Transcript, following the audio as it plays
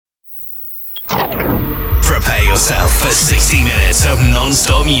yourself for 60 minutes of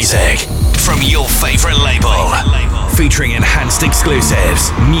non-stop music from your favorite label, featuring enhanced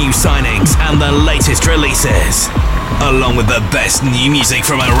exclusives, new signings, and the latest releases, along with the best new music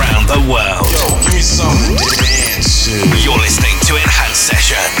from around the world. Yo, give me something to dance to. You're listening to Enhanced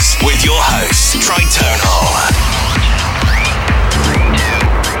Sessions with your host, Tritonal.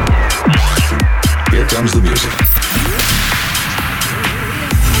 Here comes the music.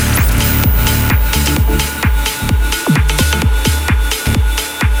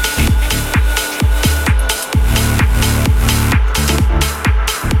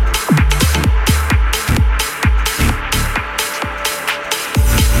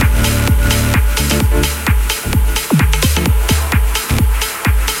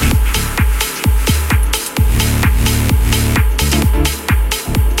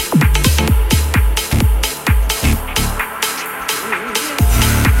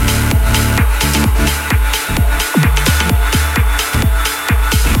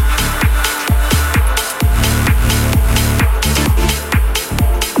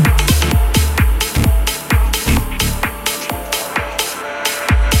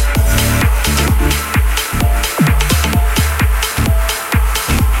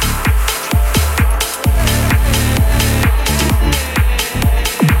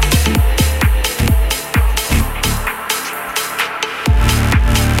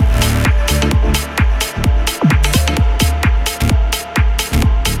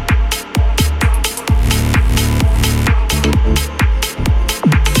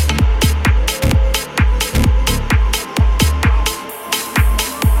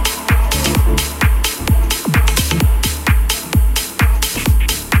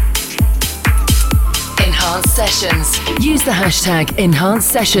 Use the hashtag Enhanced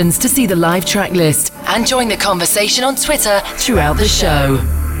Sessions to see the live track list and join the conversation on Twitter throughout the show.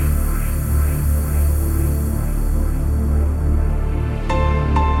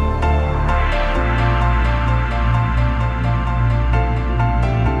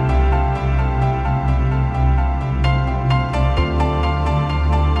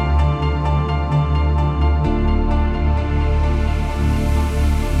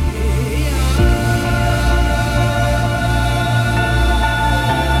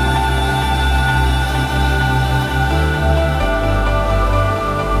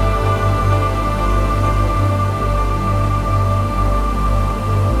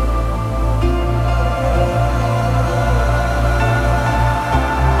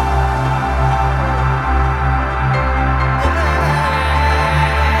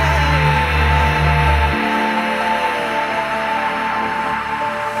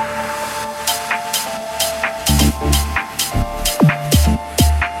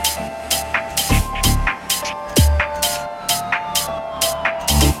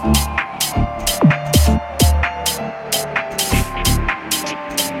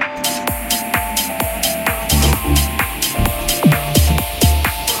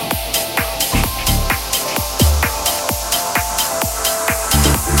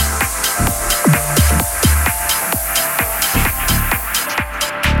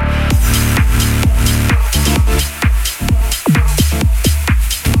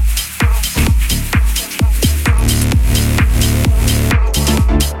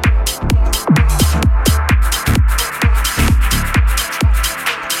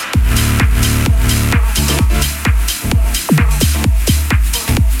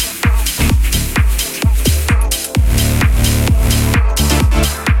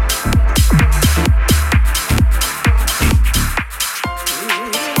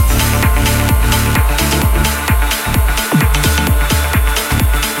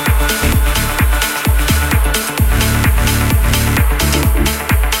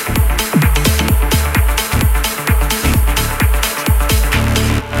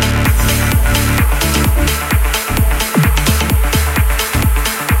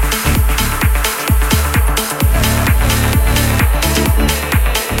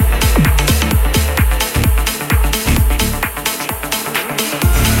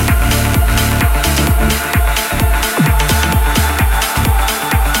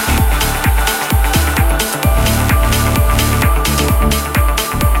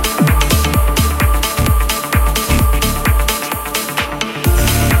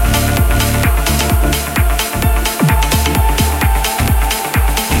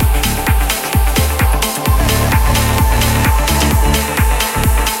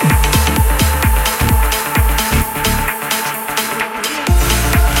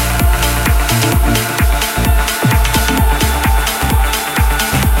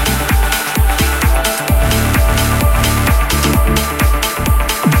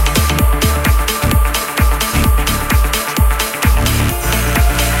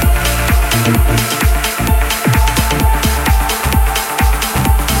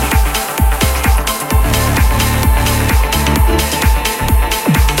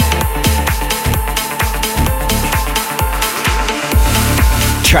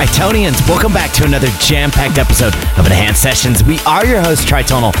 Tritonians, welcome back to another jam-packed episode of Enhanced Sessions. We are your hosts,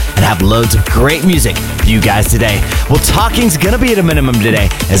 Tritonal, and have loads of great music for you guys today. Well, talking's gonna be at a minimum today,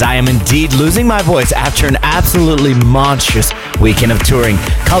 as I am indeed losing my voice after an absolutely monstrous weekend of touring.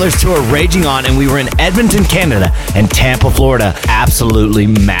 Colors Tour raging on, and we were in Edmonton, Canada, and Tampa, Florida. Absolutely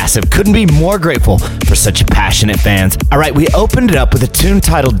massive. Couldn't be more grateful for such passionate fans. All right, we opened it up with a tune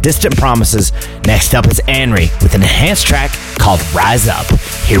titled Distant Promises. Next up is Anri with an enhanced track called Rise Up.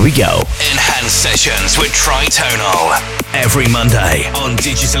 Here we go. Enhanced Sessions with Tritonal. Every Monday on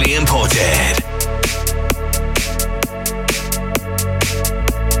Digitally Imported.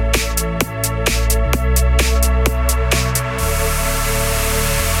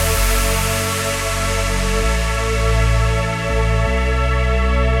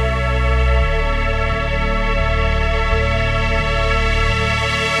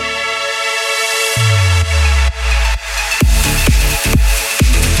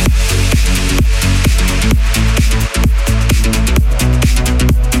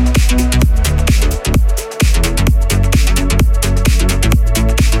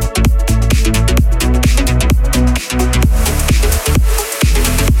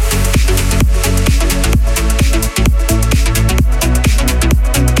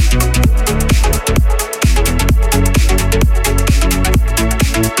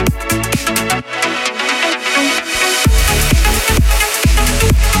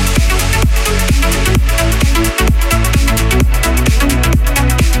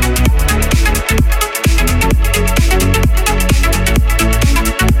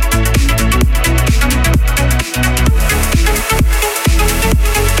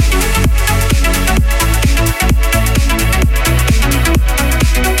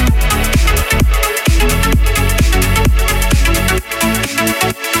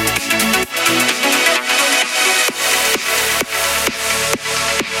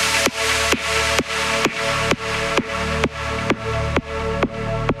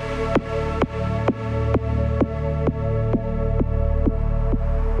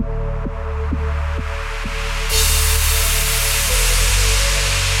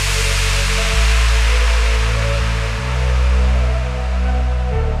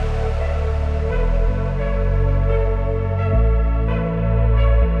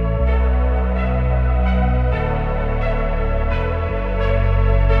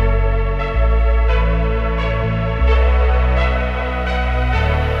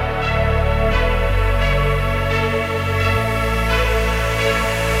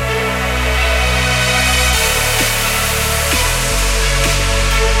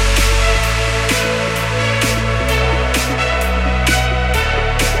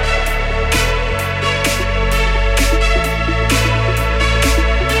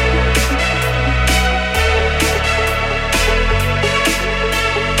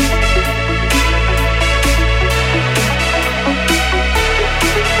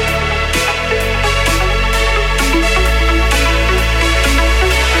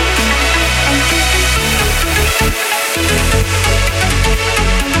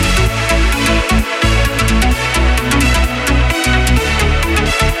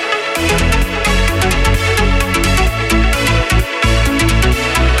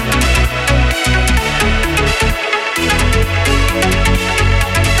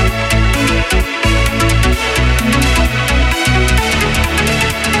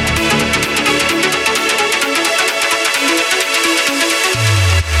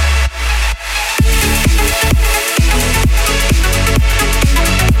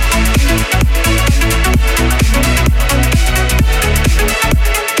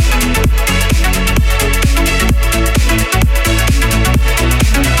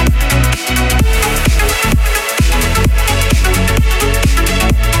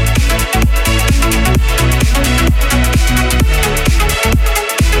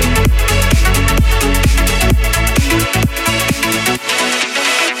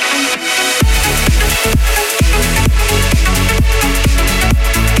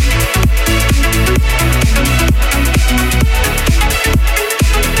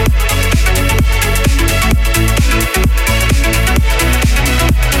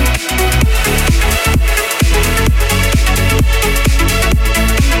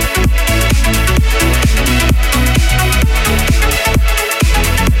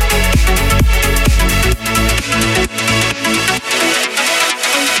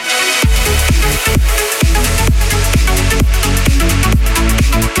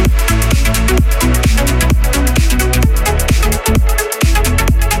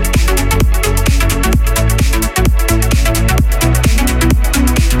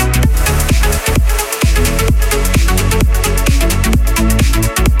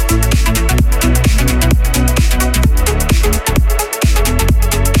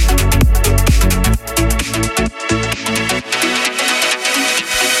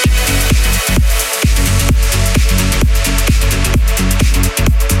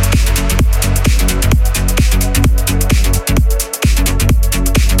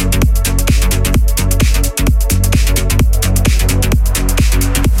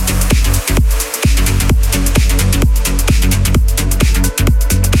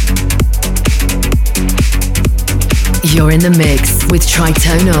 You're in the mix with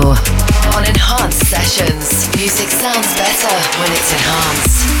Tritonal on Enhanced Sessions. Music sounds better when it's enhanced.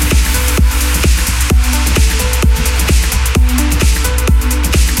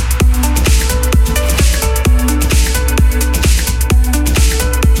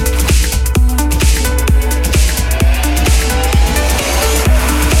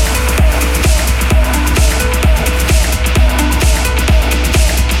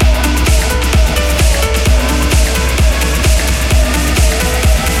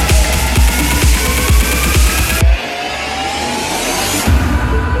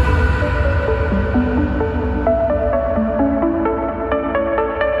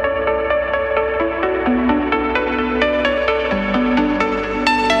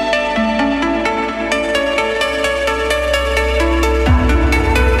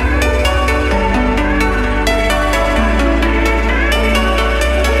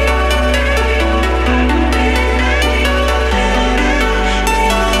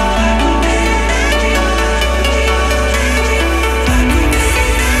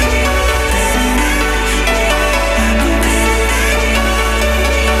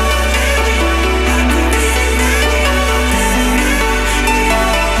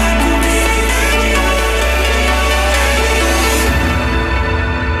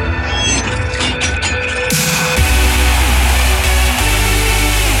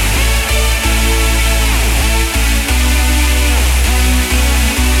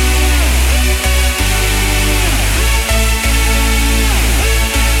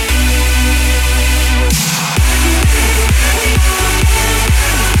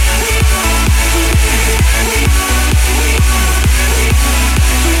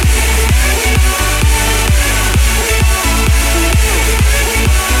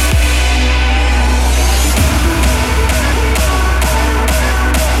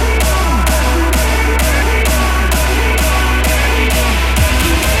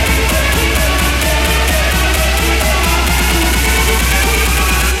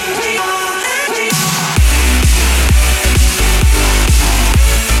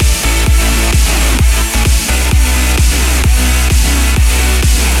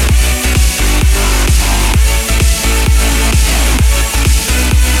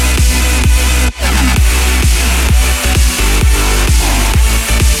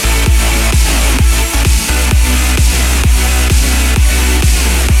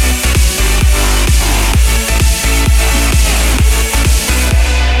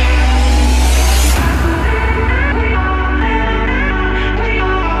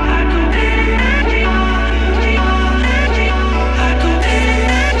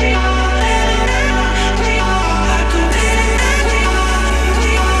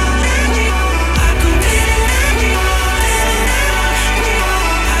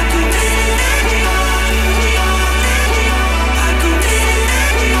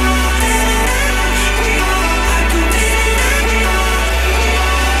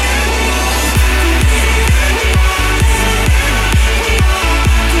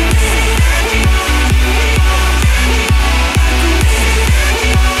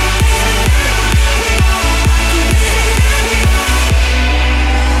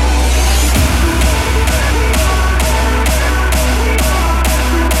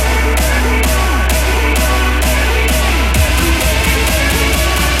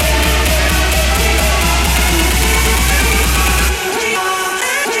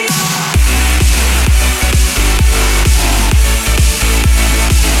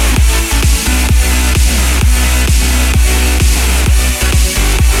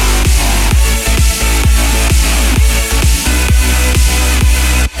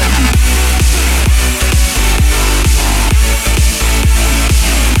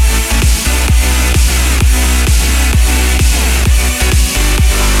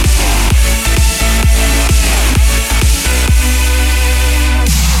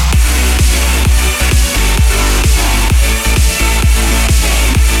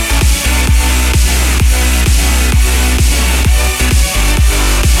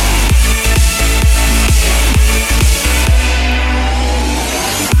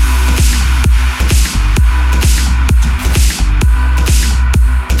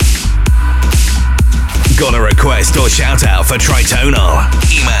 Got a request or shout out for Tritonal?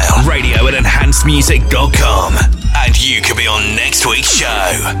 Email radio@enhancedmusic.com and you could be on next week's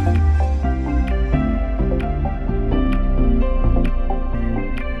show.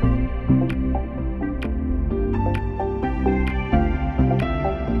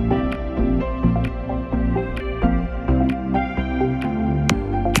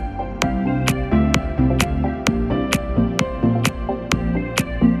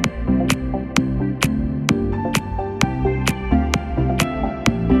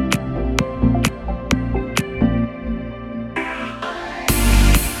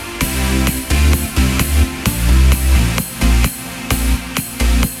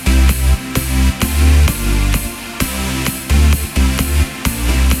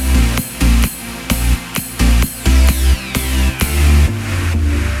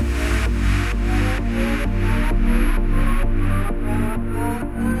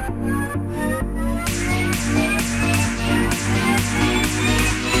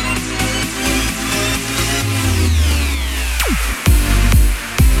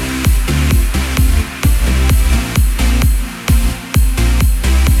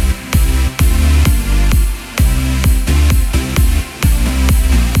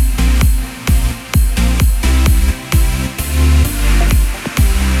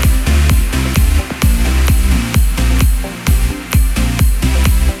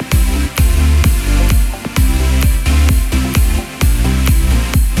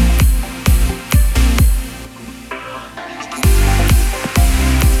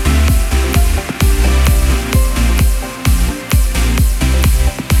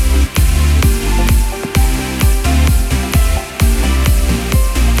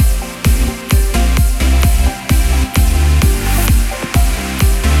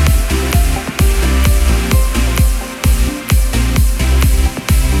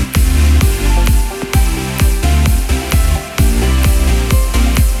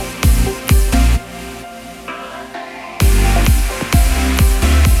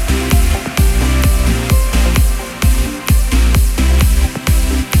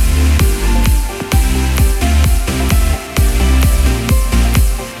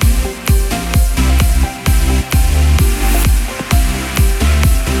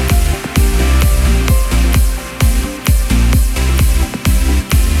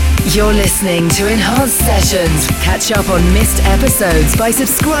 You're listening to Enhanced Sessions. Catch up on missed episodes by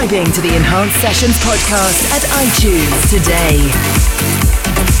subscribing to the Enhanced Sessions podcast at iTunes today.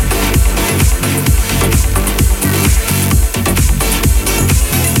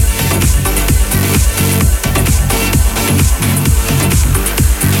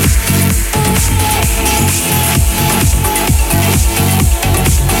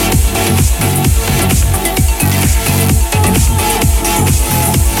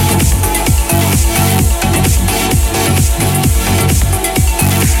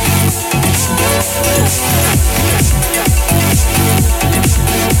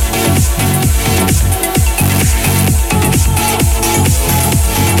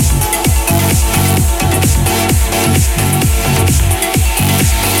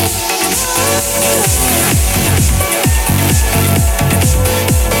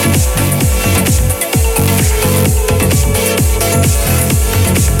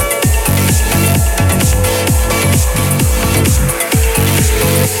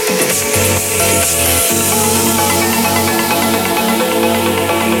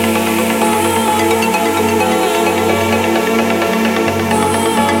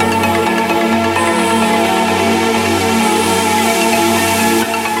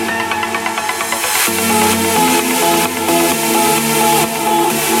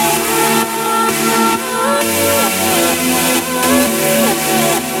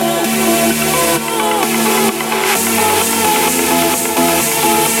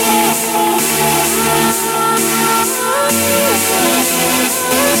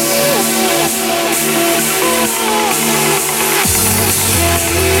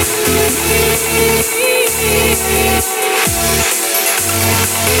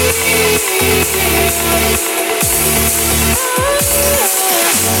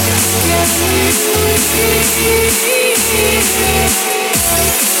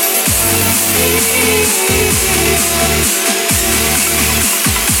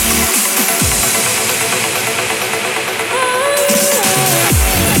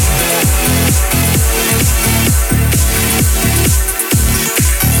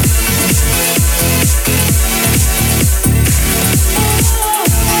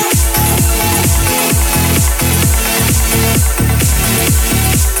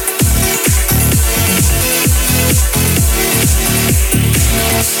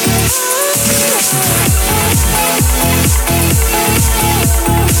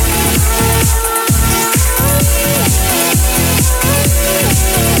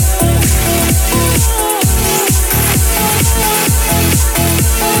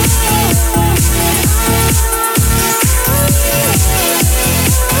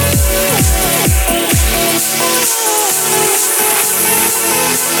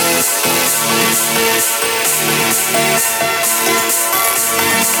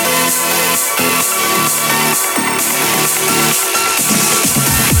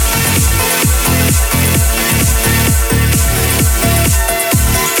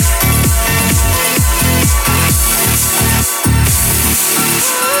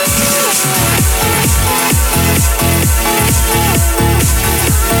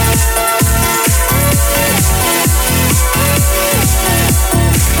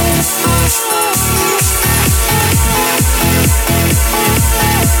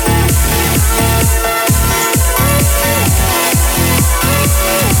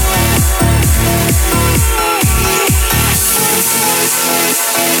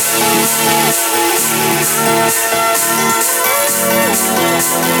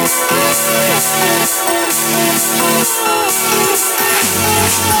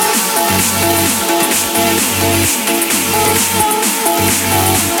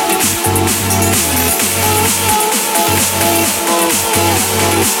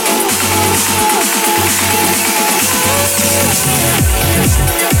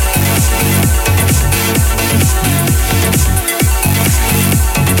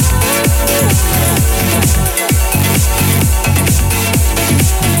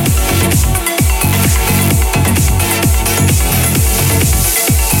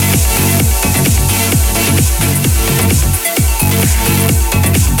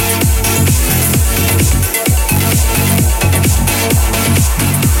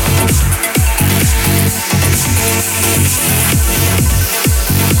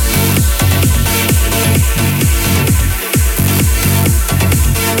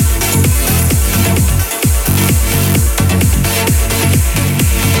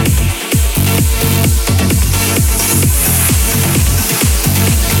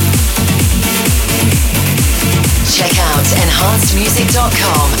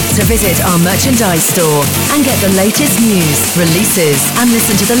 enhanceSessions.com to visit our merchandise store and get the latest news, releases, and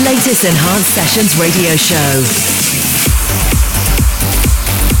listen to the latest Enhanced Sessions radio show.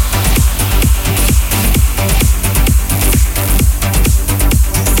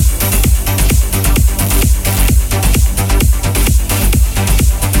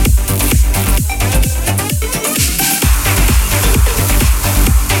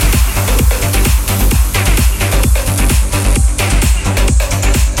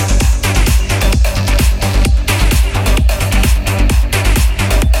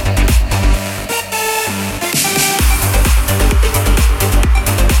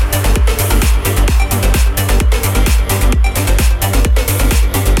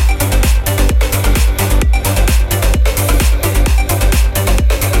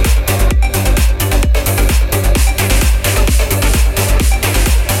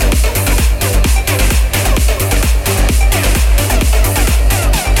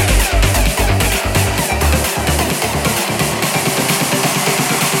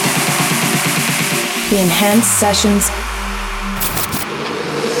 The Enhanced Sessions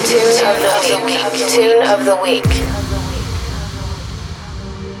Tune of the Week.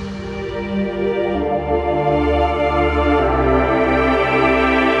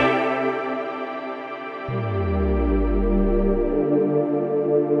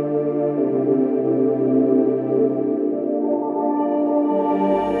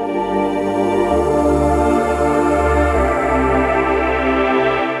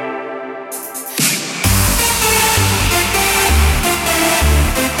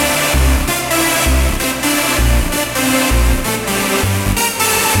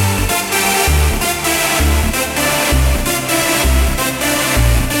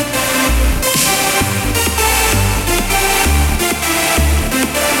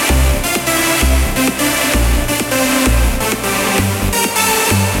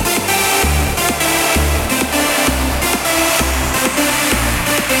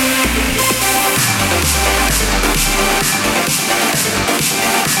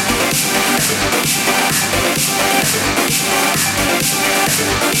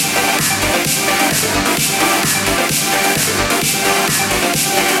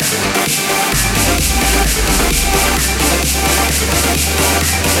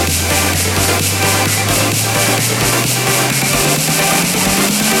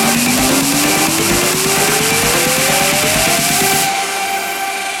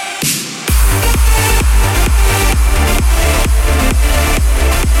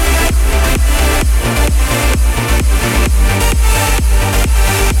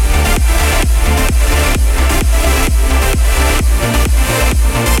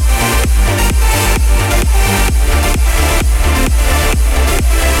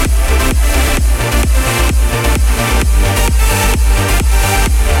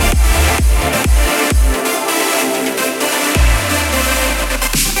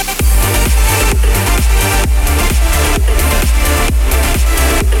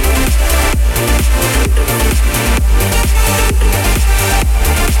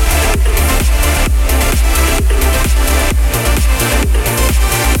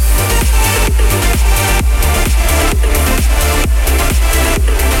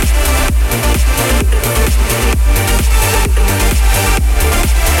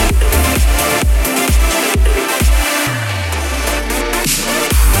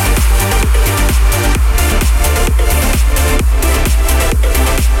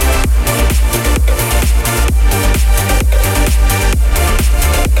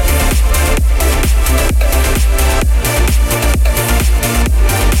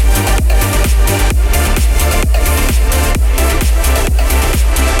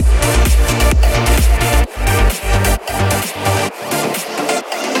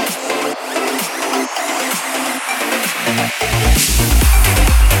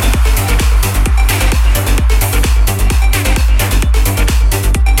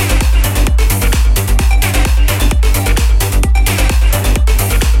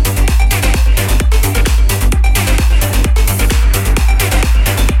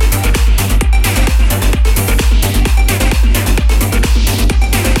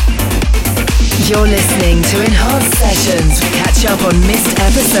 You're listening to Enhanced Sessions. Catch up on missed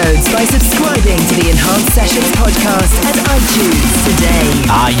episodes by subscribing to the Enhanced Sessions podcast at iTunes today.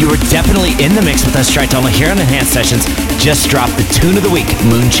 You were definitely in the mix with us, Tritonal, here on Enhanced Sessions. just dropped the tune of the week,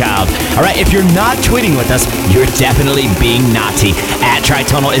 Moonchild. All right, if you're not tweeting with us, you're definitely being naughty.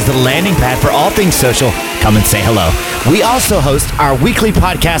 @Tritonal is the landing pad for all things social. Come and say hello. We also host our weekly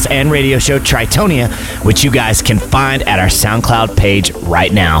podcast and radio show, Tritonia, which you guys can find at our SoundCloud page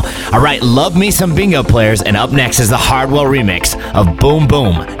right now. All right, love me some bingo players, and up next is the Hardwell remix of Boom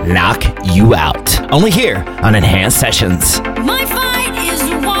Boom, Knock You Out. Only here on Enhanced Sessions. My fight is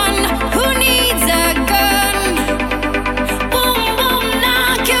one who needs a gun. Boom, boom,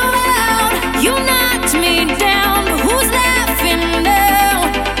 knock you out. You knocked me down, but who's laughing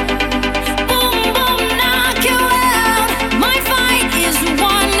now? Boom, boom, knock you out. My fight is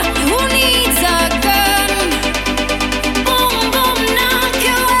one who needs a gun. Boom, boom, knock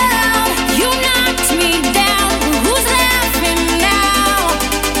you out. You knocked me down, but who's laughing now?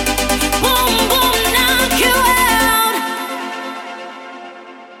 Boom, boom, knock you out.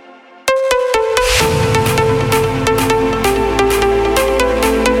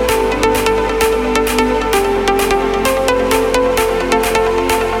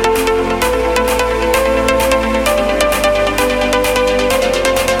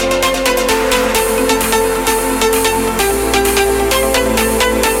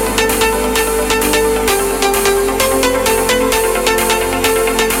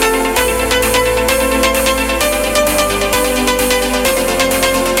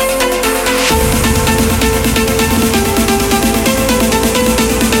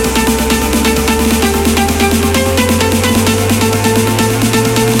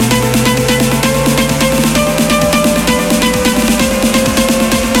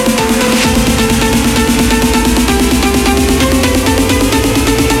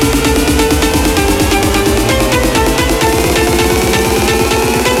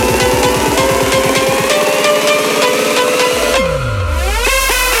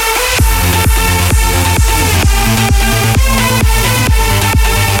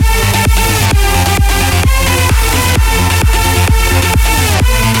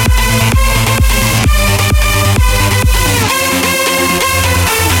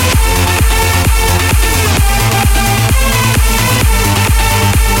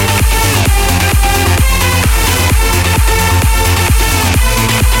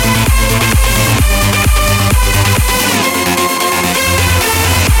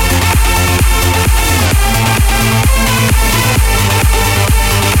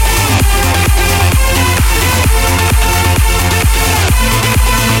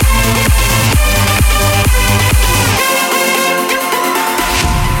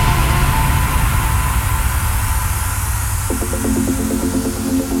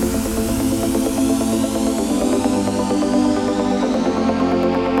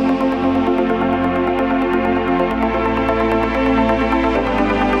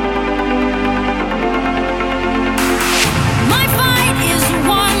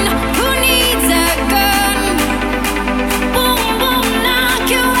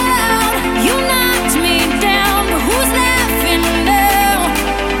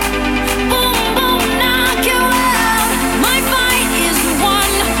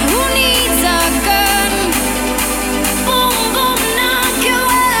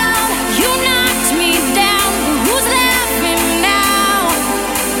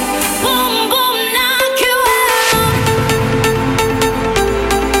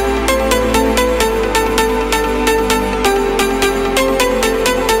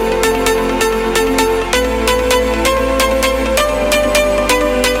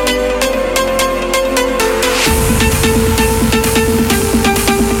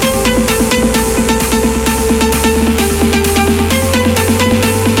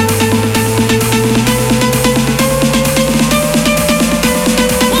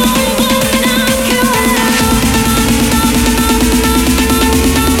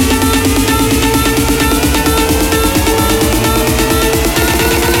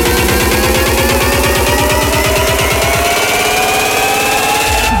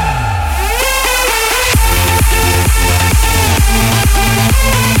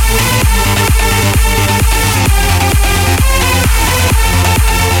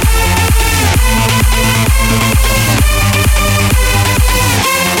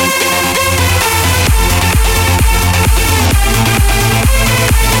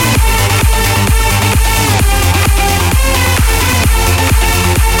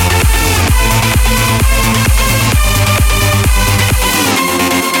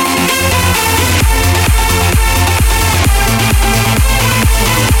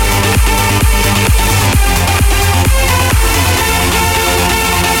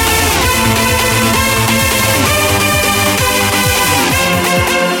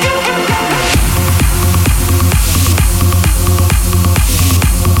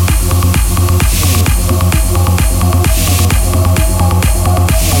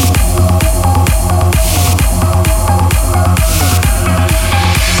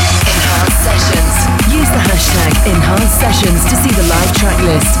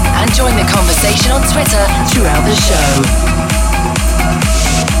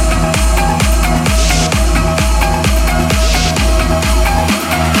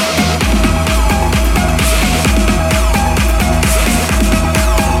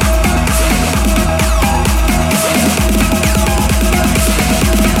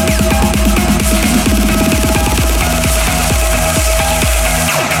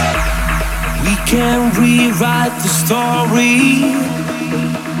 rewrite the story.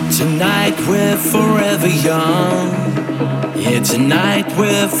 Tonight we're forever young. Yeah, tonight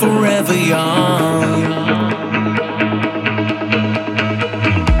we're forever young.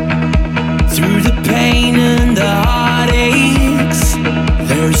 Through the pain and the heartaches,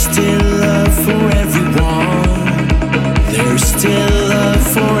 there's still love for everyone. There's still love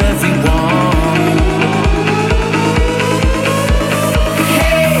for everyone.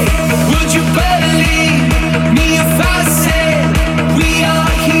 Hey, would you believe me if I said we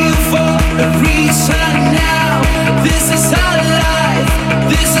are here for a reason now? This is our life,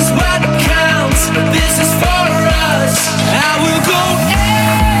 this is what counts, this is for us. I will go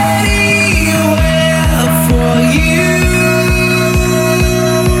anywhere for you.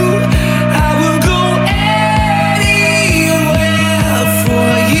 I will go anywhere for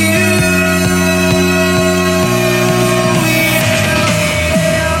you.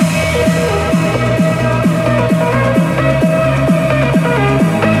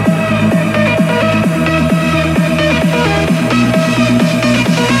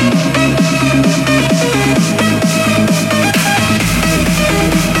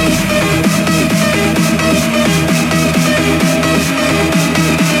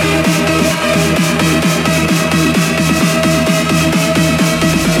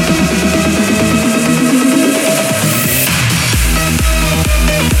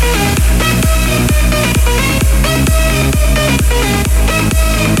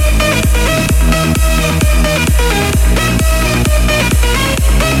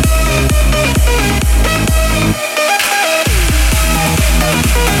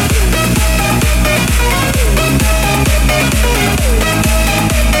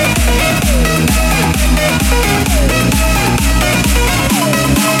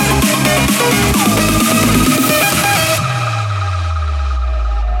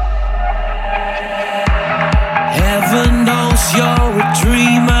 Heaven knows you're a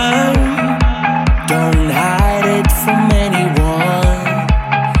dreamer. Don't hide it from anyone.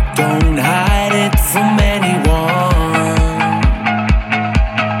 Don't hide it from anyone.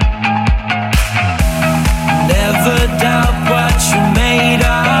 Never doubt what you're made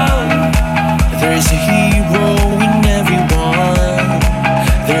of. There's a hero in everyone.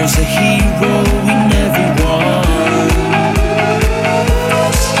 There's a hero in everyone.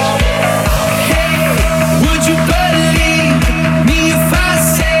 Would you believe me if I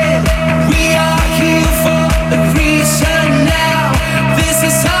said we are here for a reason now? This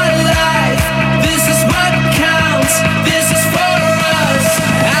is our life, this is what counts, this is for us.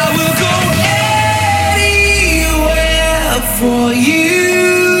 I will go anywhere for you.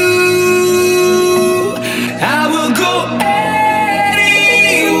 I will go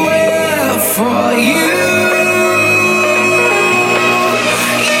anywhere for you.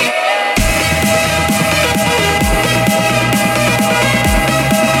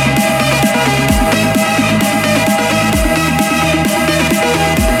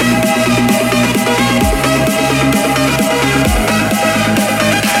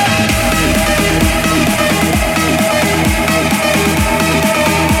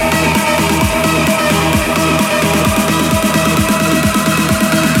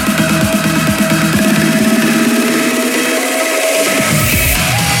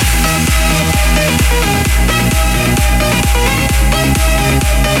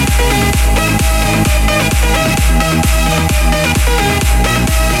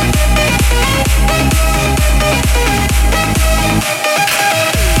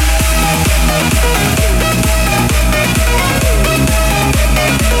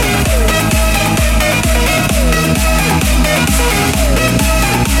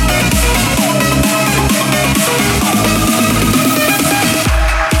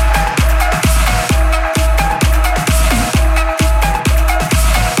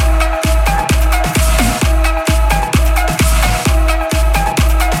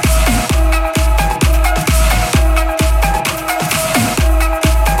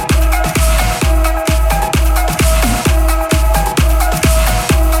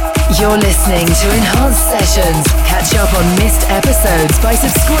 You're listening to Enhanced Sessions. Catch up on missed episodes by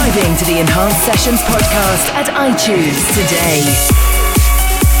subscribing to the Enhanced Sessions podcast at iTunes today.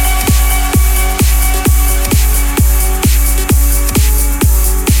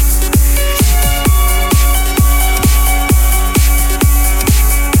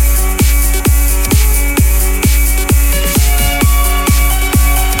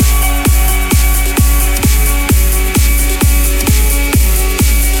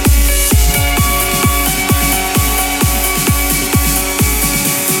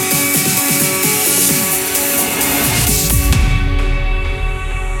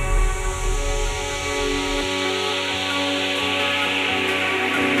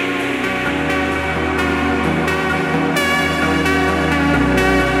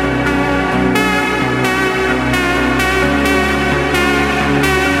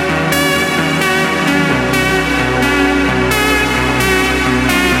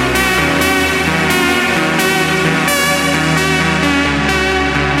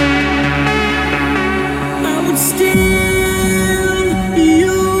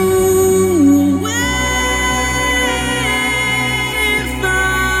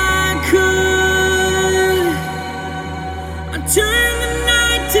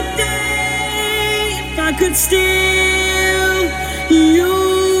 today if I could steal you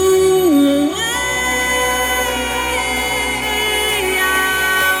away.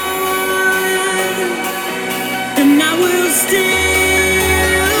 And I will steal.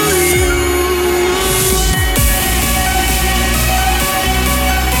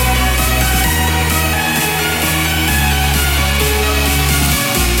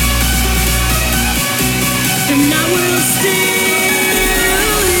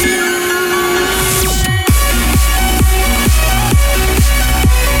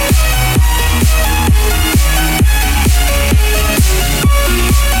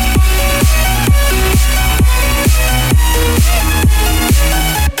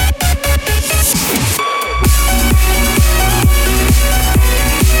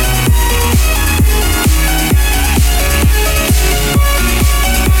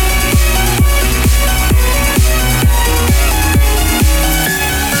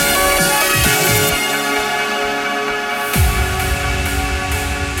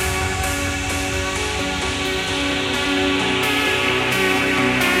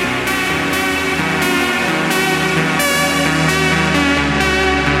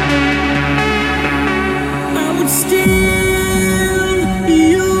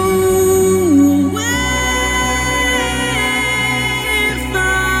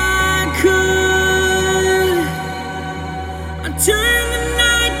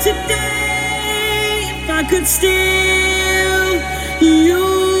 Could steal you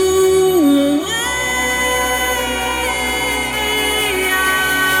away,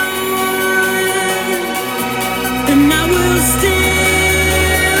 and I will steal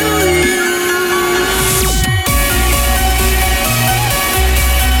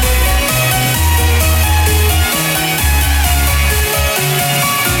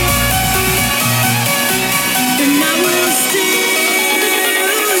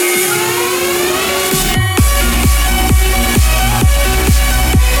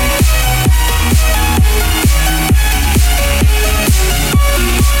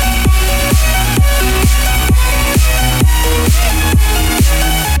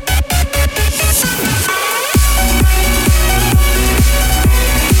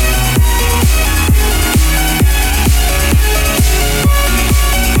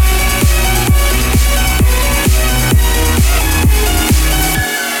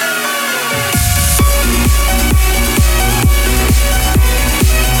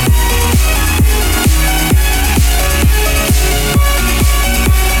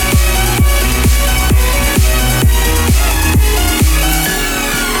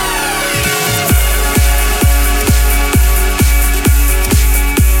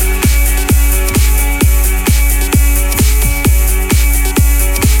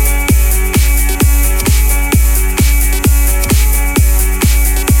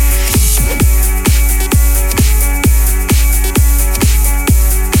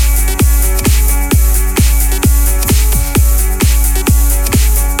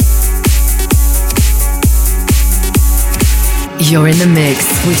You're in the mix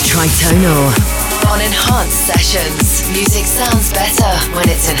with Tritonal on Enhanced Sessions. Music sounds better when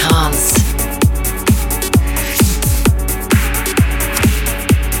it's enhanced.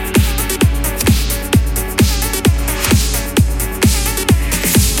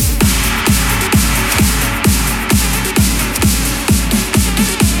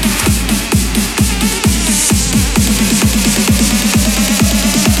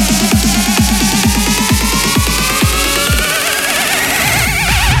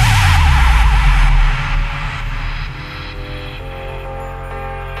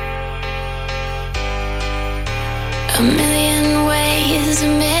 A million ways, a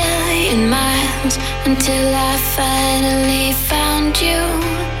million miles, until I finally found you.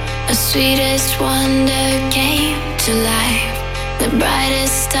 The sweetest wonder came to life, the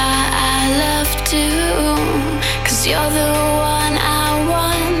brightest star I love too. 'Cause you're the one I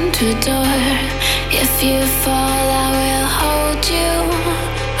want to adore. If you fall, I will hold you.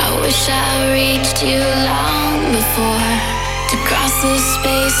 I wish I reached you long before, to cross the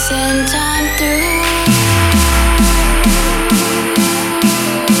space and time through.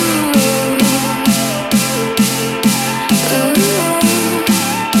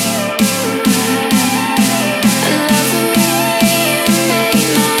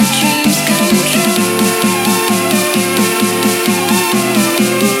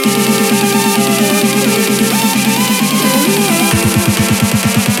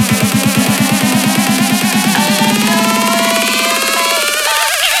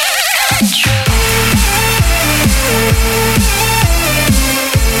 True.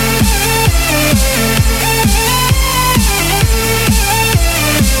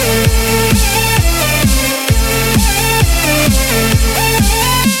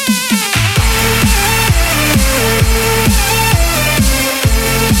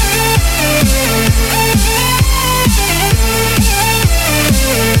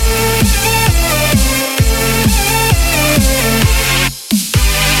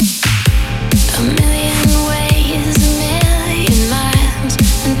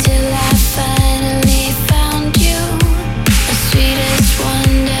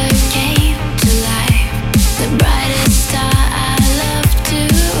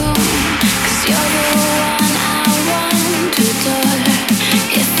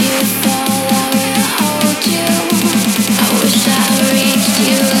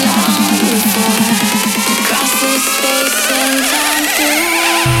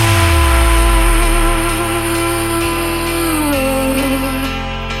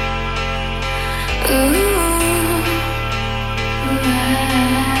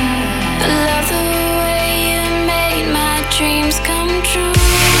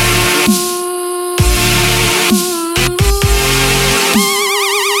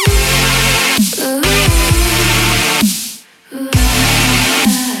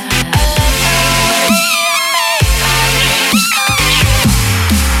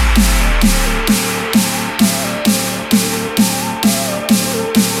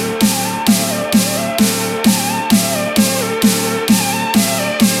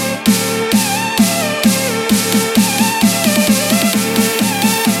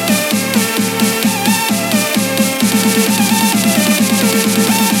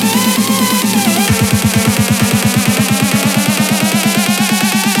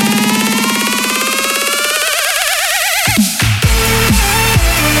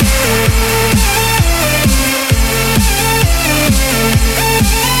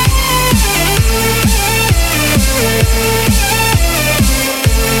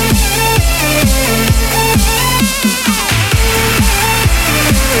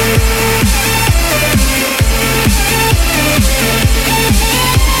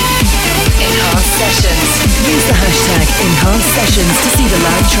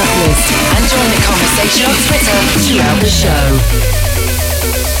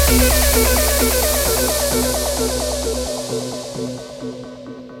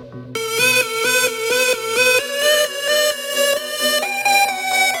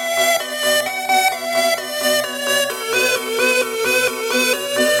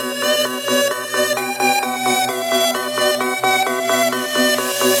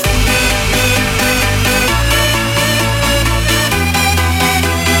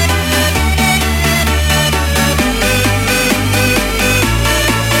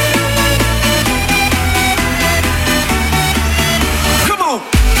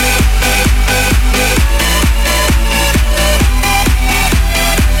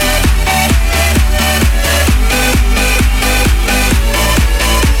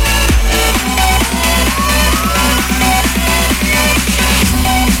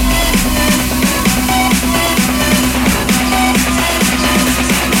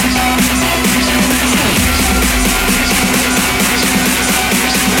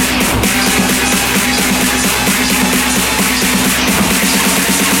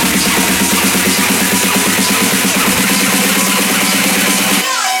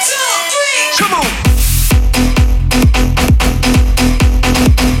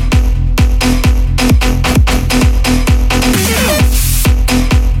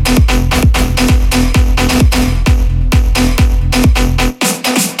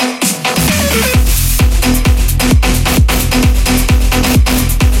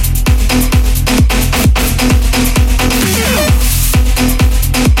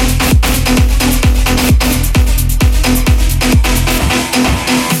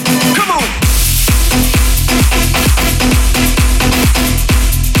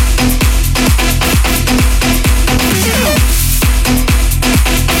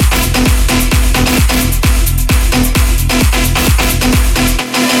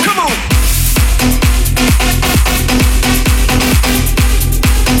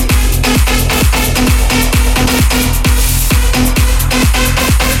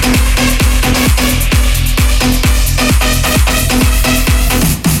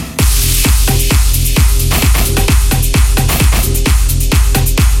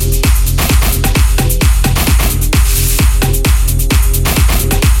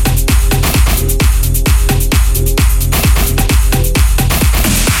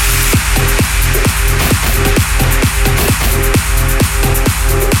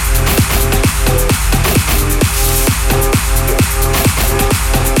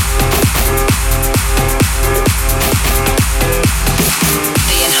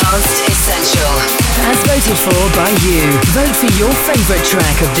 for by you. Vote for your favourite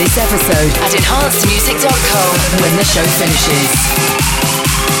track of this episode at enhancedmusic.com when the show finishes.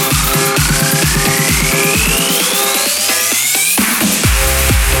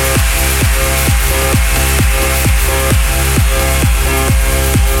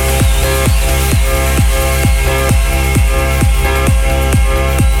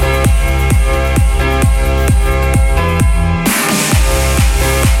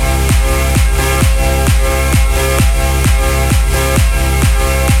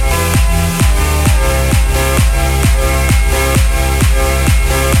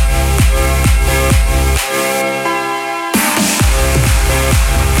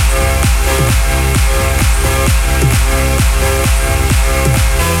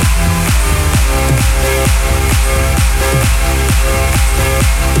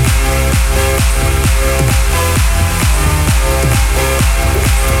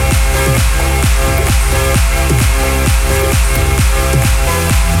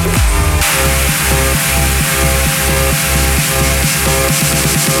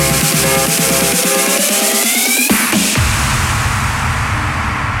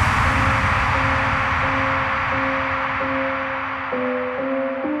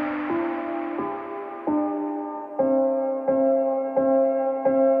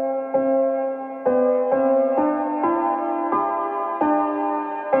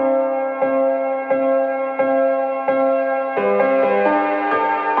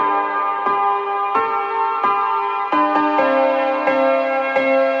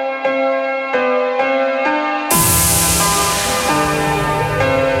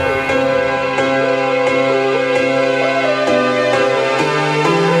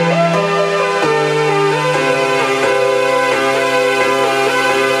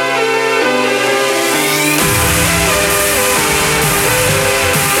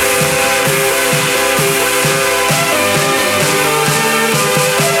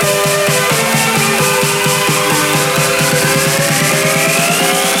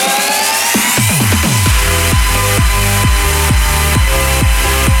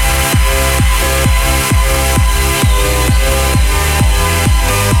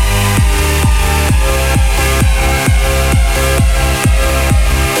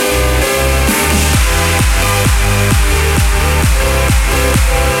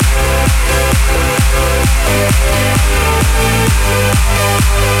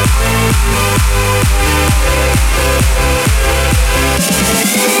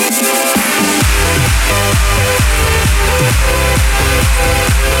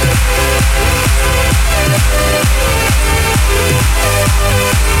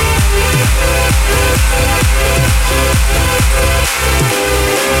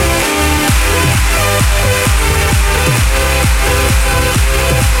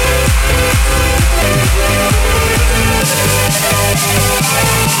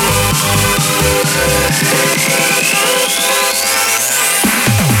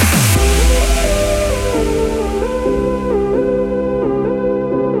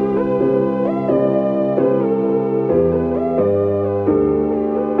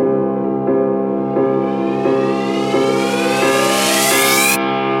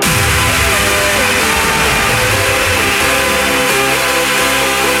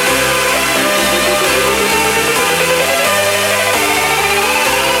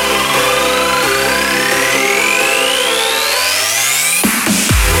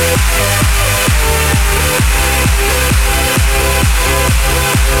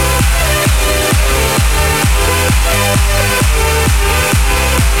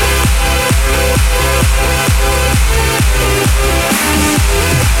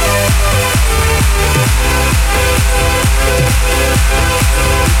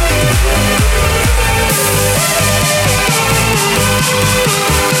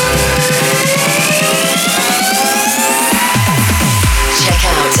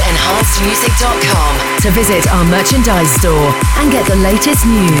 to visit our merchandise store and get the latest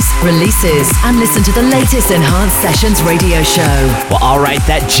news, releases, and listen to the latest Enhanced Sessions radio show. Well, all right,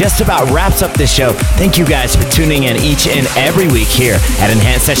 that just about wraps up this show. Thank you guys for tuning in each and every week here at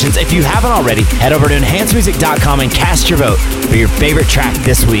Enhanced Sessions. If you haven't already, head over to enhancedmusic.com and cast your vote for your favorite track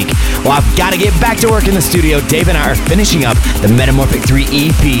this week. Well, I've got to get back to work in the studio. Dave and I are finishing up the Metamorphic 3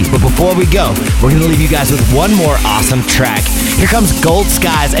 EP. But before we go, we're going to leave you guys with one more awesome track. Here comes Gold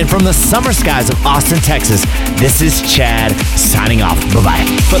Skies, and from the summer skies of Austin, Texas, this is Chad signing off. Bye-bye.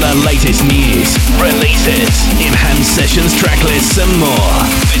 For the latest news, releases, Enhanced Sessions track lists, and more,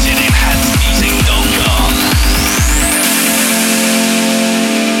 visit enhancedmusic.com.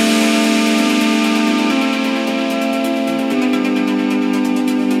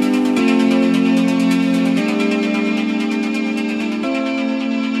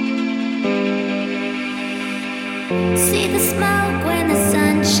 See the smoke when the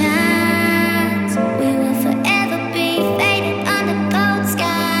sun shines. We will forever be faded under gold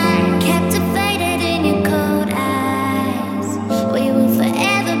sky, captivated in your cold eyes. We will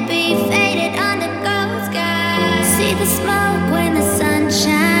forever be faded under gold sky. See the smoke when the sun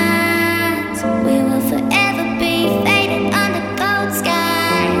shines. We will forever be faded under gold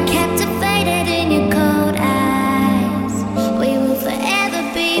sky, captivated in your cold eyes. We will forever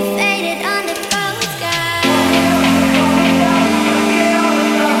be faded under gold sky.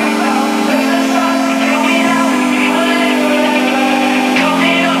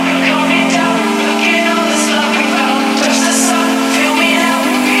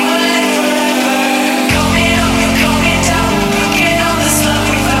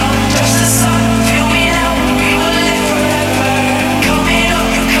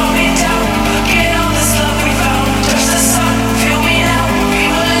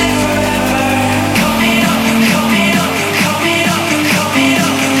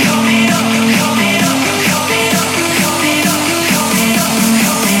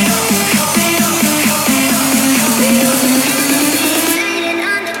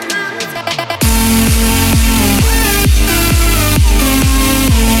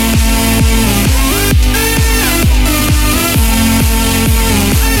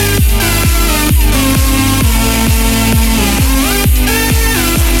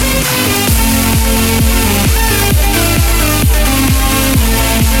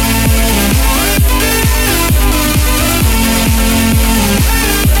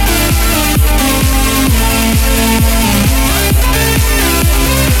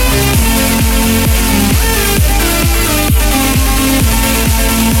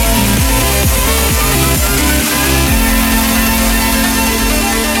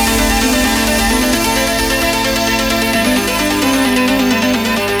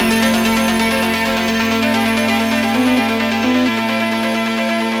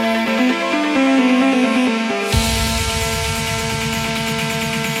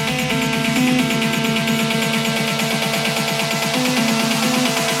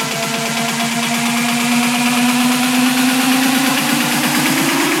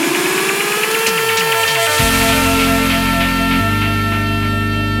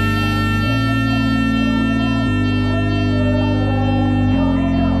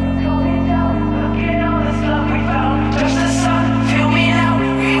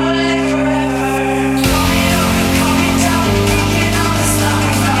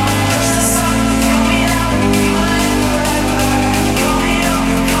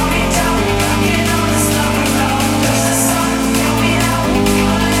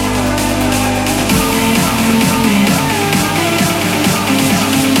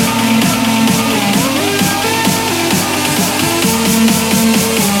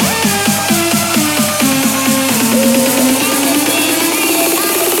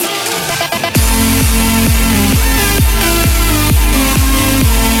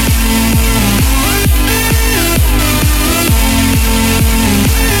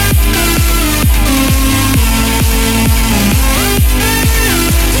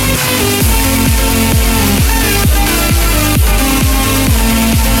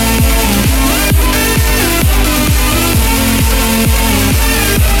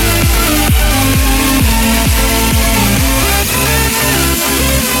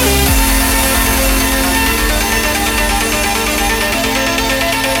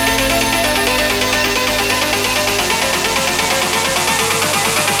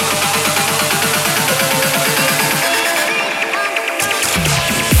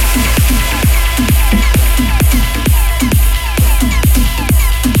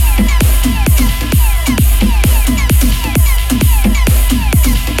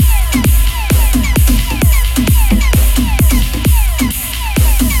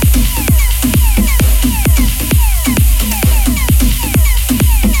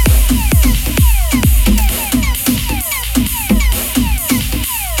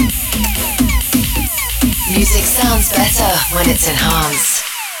 Music sounds better when it's enhanced.